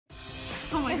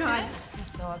God. This is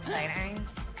so exciting.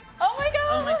 Oh my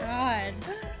God. Oh my God.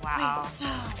 Wow. Wait,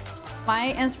 stop.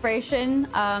 My inspiration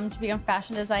to become a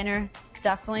fashion designer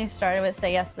definitely started with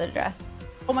Say Yes to the Dress.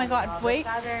 Oh my God, wait.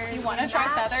 You want to try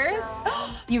feathers?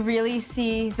 You really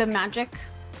see the magic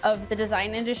of the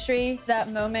design industry, that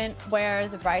moment where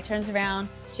the bride turns around,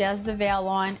 she has the veil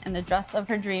on and the dress of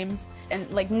her dreams, and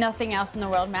like nothing else in the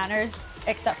world matters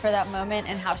except for that moment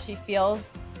and how she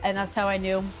feels. And that's how I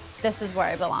knew this is where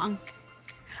I belong.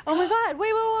 Oh my God,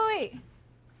 wait.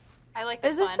 I like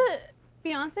this Is this one. the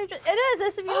Beyonce dress? It is,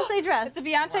 it's a Beyonce dress. It's a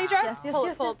Beyonce dress? Yes, yes, pull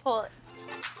yes, it, pull yes. it, pull it.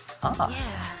 Ah,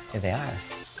 Yeah. here they are.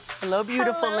 Hello,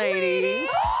 beautiful ladies.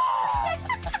 Oh,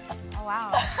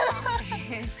 wow.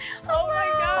 Oh my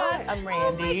God. Hi, I'm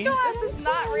Randy. This is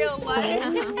not real life.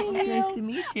 Nice to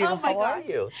meet you. Oh my How are gosh.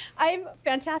 you? I'm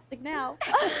fantastic now.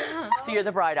 So you're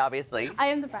the bride, obviously. I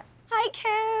am the bride. Hi,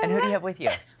 Kim. And who do you have with you?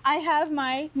 I have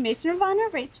my matron of honor,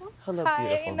 Rachel. Hello, Hi,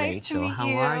 beautiful nice to Rachel. meet How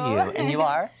you. are you? And you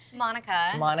are?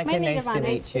 Monica. Monica, My maid nice of to honor. meet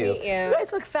Nice to you. meet you. You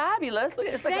guys look fabulous. Look,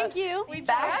 it's like Thank a you.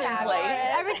 fashion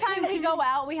plate. Every time we go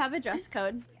out, we have a dress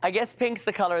code. I guess pink's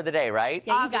the color of the day, right?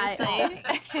 Yeah, you got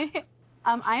it.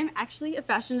 I'm actually a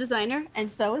fashion designer,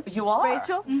 and so is You are?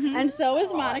 Rachel, and so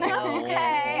is Monica.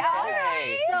 Okay, all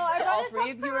right. So I all brought a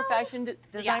three tough of you are fashion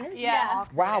designers? Yeah.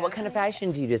 Wow, what kind of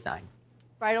fashion do you design?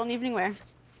 Bridal and evening wear.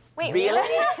 Wait, Really?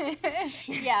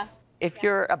 Yeah. If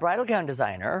you're a bridal gown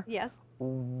designer, Yes.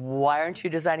 why aren't you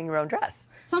designing your own dress?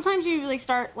 Sometimes you like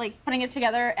start like putting it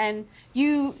together, and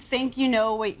you think you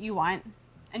know what you want,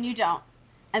 and you don't.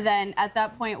 And then at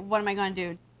that point, what am I going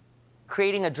to do?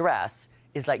 Creating a dress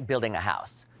is like building a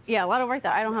house. Yeah, a lot of work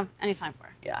that I don't have any time for.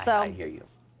 Yeah, So I hear you.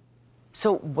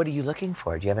 So what are you looking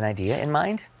for? Do you have an idea in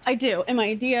mind? I do, and my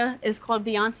idea is called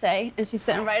Beyonce, and she's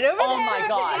sitting right over Oh there. my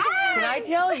God. Can I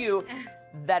tell you,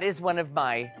 that is one of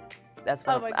my, that's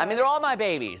one Oh of, my I mean, God. they're all my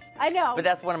babies. I know. But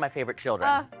that's one of my favorite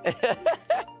children.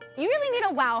 You really need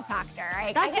a wow factor.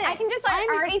 I can just like,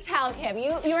 already tell, Kim,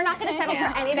 you are not going to settle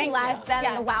for anything less than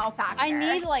the wow factor. I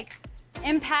need like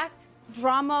impact,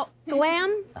 drama,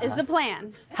 glam is the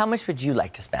plan. How much would you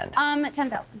like to spend?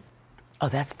 10,000. Oh,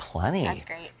 that's plenty. That's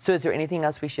great. So is there anything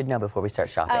else we should know before we start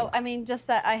shopping? Oh, I mean, just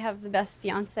that I have the best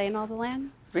fiance in all the land.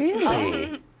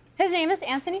 Really? His name is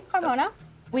Anthony Carmona.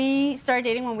 We started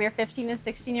dating when we were 15 and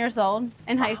 16 years old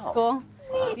in high school.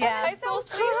 Yeah. High school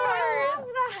sweethearts.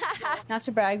 Not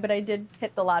to brag, but I did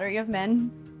hit the lottery of men.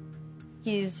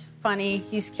 He's funny,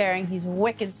 he's caring, he's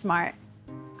wicked smart,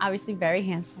 obviously very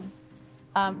handsome,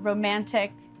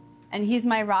 romantic, and he's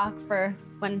my rock for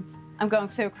when I'm going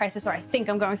through a crisis, or I think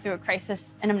I'm going through a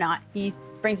crisis, and I'm not. He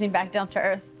brings me back down to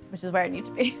earth, which is where I need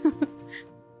to be.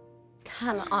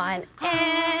 Come on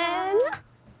in.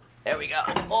 There we go.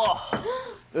 Oh,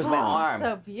 there's my arm.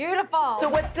 So beautiful. So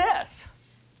what's this?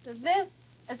 So this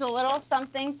is a little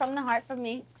something from the heart from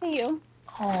me to you.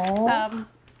 Oh,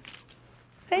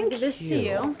 thank Give this to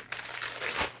you.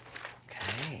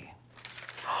 Okay.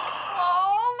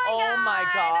 Oh my God. Oh my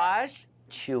gosh.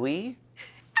 Chewy.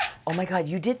 Oh my God,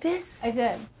 you did this? I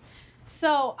did.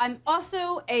 So I'm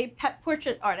also a pet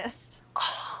portrait artist.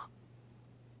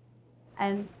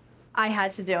 And I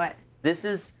had to do it. This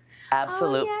is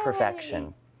absolute yay.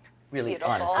 perfection. Really,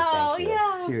 beautiful. honestly, thank you.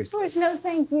 yeah. Seriously. Of course, no,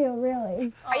 thank you,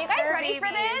 really. Are you guys ready for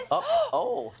this?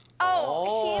 Oh. Oh,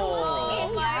 she looks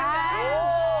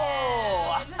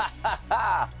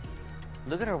Oh.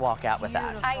 Look at her walk out with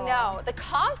that. I know. The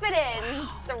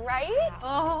confidence, right?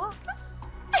 Oh.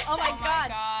 Oh my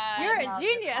God. You're a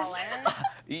genius.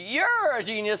 You're a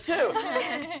genius too.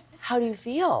 How do you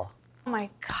feel? Oh my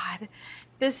God.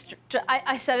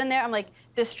 I said in there, I'm like,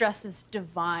 this dress is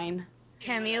divine.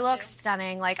 Kim, you look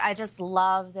stunning. Like, I just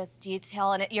love this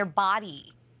detail and your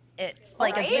body. It's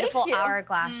like a beautiful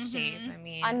hourglass shape. I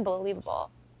mean,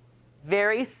 unbelievable.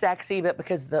 Very sexy, but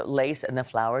because the lace and the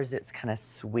flowers, it's kind of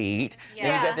sweet. Yeah.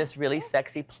 Then you've got this really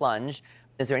sexy plunge.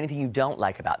 Is there anything you don't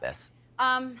like about this?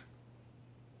 I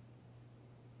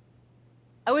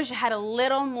wish it had a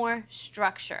little more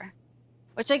structure,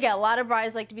 which I get. A lot of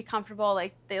brides like to be comfortable,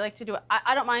 like they like to do it.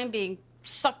 I don't mind being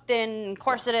sucked in,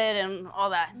 corseted, and all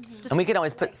that. And we can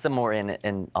always put some more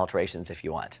in alterations if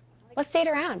you want. Let's date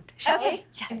around, shall we?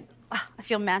 Yes. Oh, I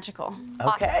feel magical.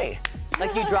 Okay.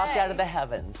 Like you dropped out of the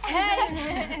heavens.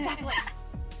 Exactly.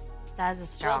 That is a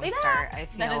strong start, I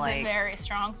feel That is like. a very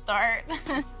strong start.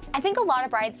 I think a lot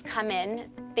of brides come in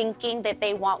thinking that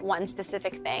they want one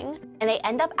specific thing, and they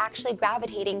end up actually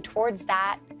gravitating towards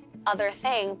that other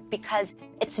thing because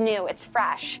it's new, it's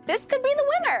fresh. This could be the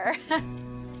winner.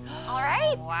 All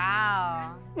right.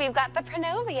 Wow. We've got the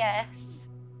Pronovius.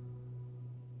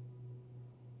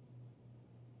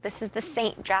 This is the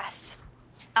saint dress.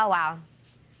 Oh, wow.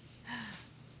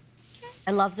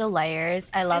 I love the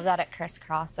layers. I love that it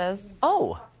crisscrosses.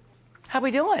 Oh, how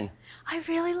we doing? I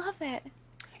really love it.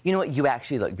 You know what? You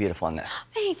actually look beautiful in this.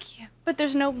 Thank you. But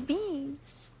there's no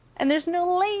beads and there's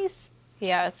no lace.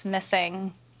 Yeah, it's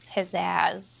missing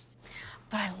pizzazz.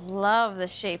 But I love the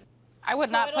shape. I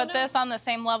would not put this on the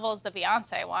same level as the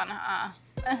Beyonce one.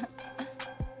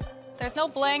 There's no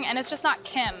bling, and it's just not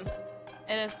Kim.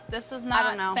 This is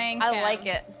not saying Kim. I like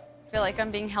it. I feel like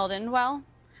I'm being held in well.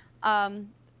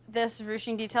 This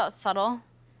ruching detail is subtle,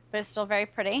 but it's still very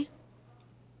pretty.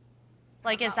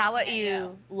 Like, is that what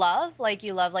you love? Like,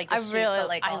 you love, like, the shape, but,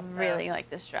 like, also... I really like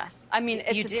this dress. I mean,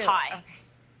 it's a tie. Okay.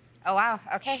 Oh, wow.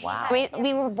 Okay. Wow.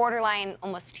 We were borderline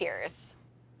almost tears.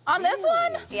 On this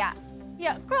one? Yeah.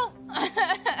 Yeah, girl.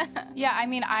 Yeah, I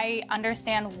mean, I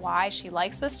understand why she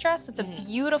likes this dress. It's a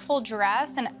beautiful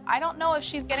dress, and I don't know if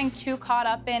she's getting too caught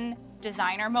up in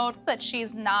designer mode, that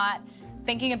she's not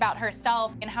thinking about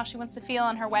herself and how she wants to feel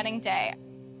on her wedding day.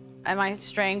 Am I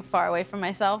straying far away from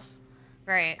myself?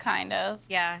 Right. Kind of.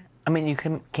 Yeah. I mean, you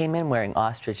came in wearing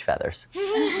ostrich feathers.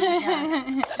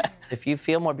 Yes. If you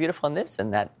feel more beautiful in this,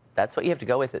 then that's what you have to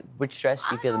go with. Which dress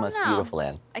do you feel the most beautiful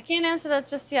in? I can't answer that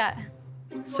just yet.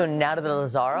 So now to the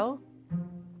Lazaro?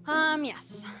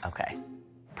 Yes. Okay.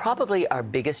 Probably our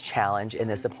biggest challenge in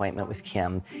this appointment with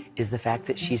Kim is the fact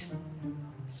that she's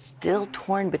still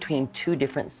torn between two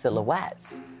different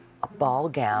silhouettes, a ball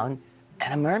gown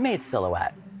and a mermaid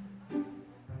silhouette.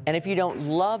 And if you don't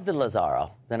love the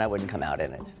Lazaro, then I wouldn't come out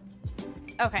in it.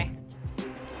 Okay.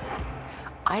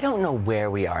 I don't know where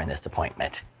we are in this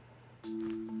appointment.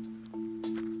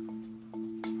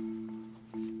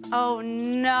 Oh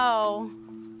no.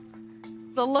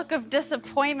 The look of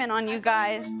disappointment on you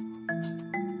guys.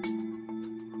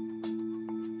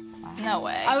 No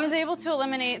way. I was able to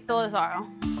eliminate the Lazaro.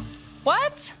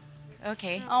 What?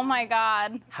 Okay. Oh my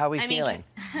God. How are we feeling?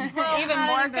 Even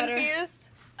more confused?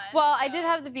 Well, I did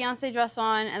have the Beyonce dress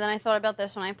on, and then I thought about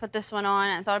this one. I put this one on,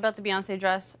 and I thought about the Beyonce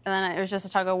dress, and then it was just a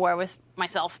tug of war with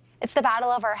myself. It's the battle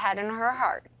of her head and her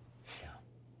heart. Yeah.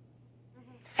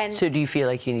 And So do you feel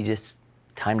like you need just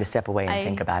time to step away and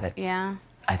think about it? Yeah.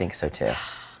 I think so too.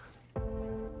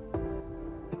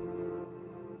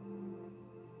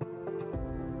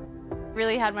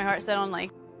 Really had my heart set on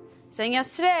like saying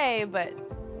yes today, but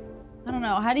I don't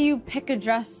know. How do you pick a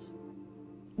dress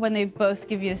when they both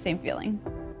give you the same feeling?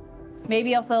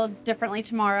 Maybe I'll feel differently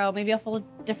tomorrow. Maybe I'll feel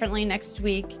differently next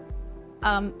week.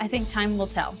 I think time will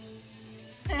tell.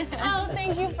 Oh,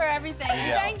 thank you for everything.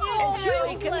 Thank you.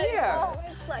 Chewy, come here.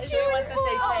 Chewy wants to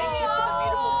say thank you for the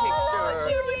beautiful picture.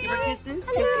 Chewy, Give her kisses,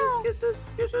 kisses, kisses,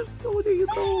 kisses. Oh, there you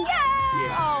go.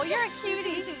 Yeah. Oh, you're a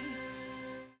cutie.